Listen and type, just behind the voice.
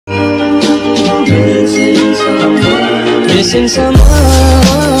missing someone.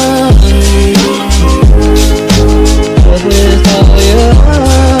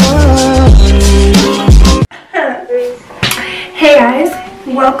 Hey guys,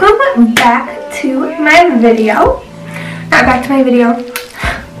 welcome back to my video. Not back to my video.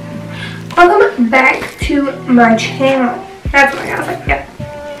 Welcome back to my channel. That's what I was like, yeah.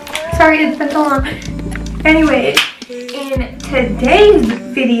 Sorry it's been so long. Anyway, in today's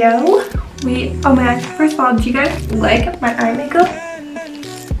video, oh my gosh, first of all, do you guys like my eye makeup?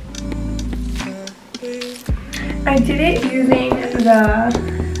 I did it using the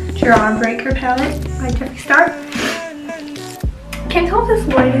Jawbreaker palette by Jeffree Star. Can't tell if this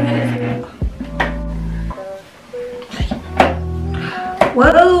lighting is.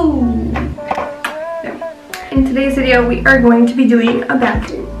 Whoa! In today's video, we are going to be doing a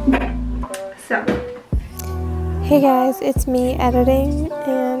bathroom. So. Hey guys, it's me editing,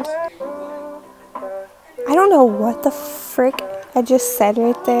 and I don't know what the frick I just said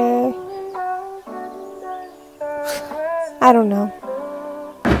right there. I don't know.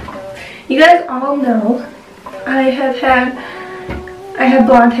 You guys all know I have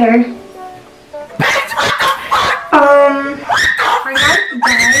blonde hair. I got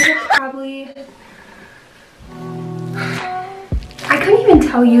dyed probably. I couldn't even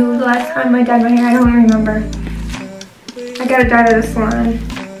tell you the last time I dyed my hair. I don't remember. I got it dyed at a salon.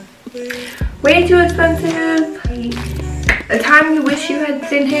 Way too expensive. The time you wish you had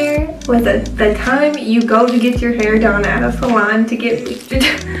thin hair was the time you go to get your hair done at a salon to get bleached.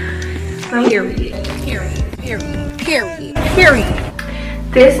 Period.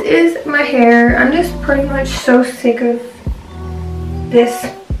 This is my hair. I'm just pretty much so sick of this.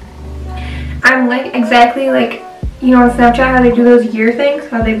 I'm like exactly like, you know, on Snapchat how they do those year things,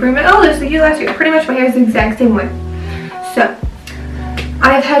 how they bring it. Oh, this is the year last year. Pretty much my hair is the exact same way. So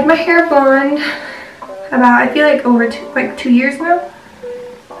I've had my hair blonde about, I feel like over 2 years now.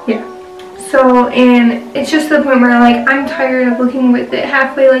 Yeah. So, and it's just to the point where like I'm tired of looking with it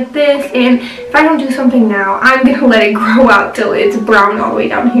halfway like this, and if I don't do something now, I'm gonna let it grow out till it's brown all the way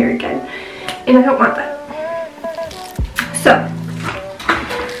down here again, and I don't want that. So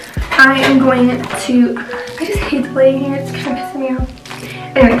I am going to, I just hate the lighting here, it's kind of pissing me off.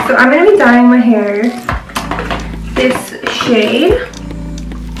 Anyway, so I'm gonna be dyeing my hair this shade,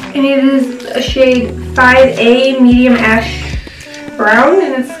 and it is a shade 5A medium ash brown,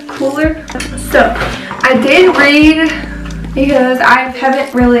 and it's cooler. So I did read, because I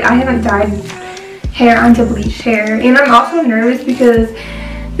haven't dyed hair onto bleached hair, and I'm also nervous because I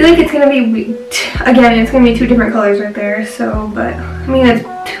feel like it's gonna be, again, it's gonna be 2 different colors right there. So, but I mean, I'd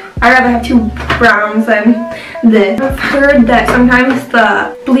rather have 2 browns than this. I've heard that sometimes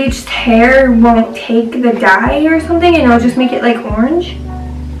the bleached hair won't take the dye or something, and it'll just make it like orange.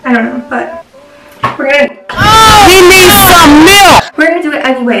 I don't know, but we're gonna. Oh, he needs some milk. We're gonna do it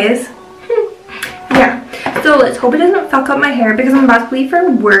anyways. Yeah. So let's hope it doesn't fuck up my hair because I'm about to leave for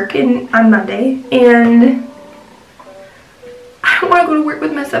work on Monday, and I don't want to go to work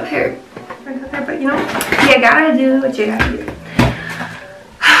with messed up hair. But you know, you gotta do what you gotta do.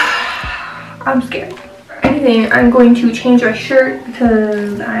 I'm scared. For anything, I'm going to change my shirt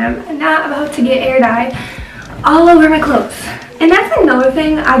because I am not about to get hair dye all over my clothes. And that's another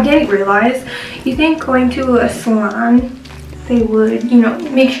thing I didn't realize. You think going to a salon, they would, you know,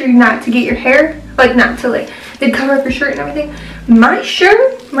 make sure not to get your hair, like not to like, they'd cover up your shirt and everything. My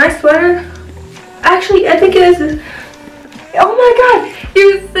shirt, my sweater, actually I think it is, oh my god, it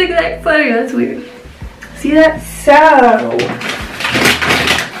was the exact sweater. That's weird. See that? So,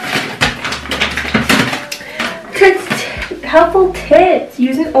 helpful tips.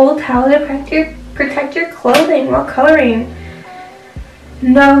 Use an old towel to protect your clothing while coloring.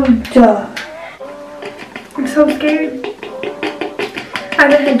 No duh. I'm so scared. I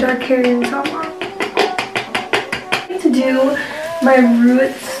haven't had dark hair in so long. I need to do my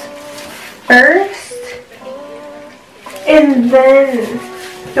roots first, and then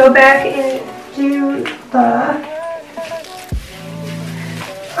go back and do the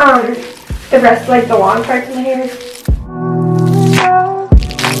rest, like the long parts of my hair.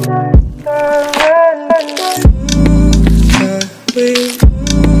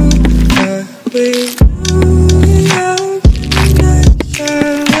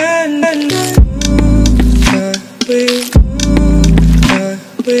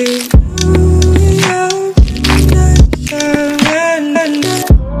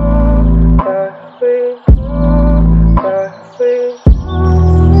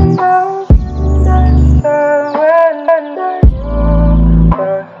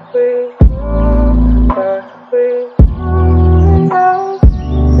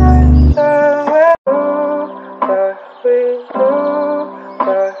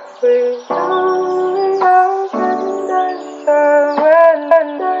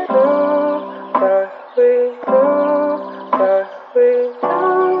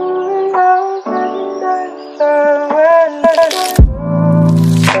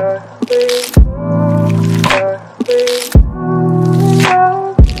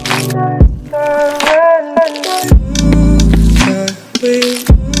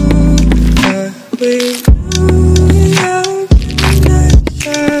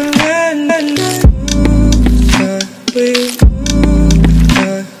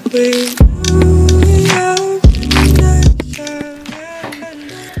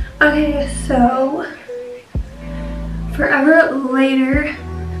 Okay, so forever later,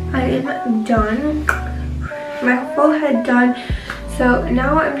 I am done. My full head done. So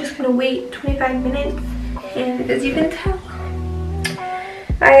now I'm just gonna wait 25 minutes, and as you can tell,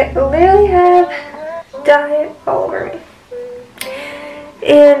 I literally have dye all over me.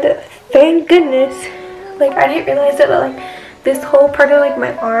 And thank goodness, like I didn't realize it, but like this whole part of like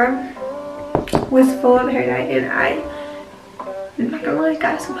my arm was full of hair dye, and I'm not gonna lie,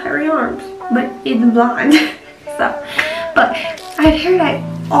 got some hairy arms, but it's blonde. So, but I have hair dye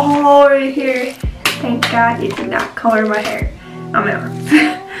all over here. Thank God it did not color my hair on my arms.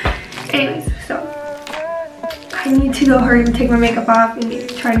 Anyways, so I need to go hurry and take my makeup off and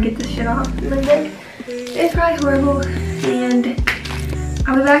try to get this shit off. And then it's probably horrible, and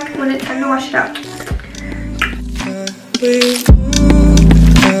I'll be back when it's time to wash it out.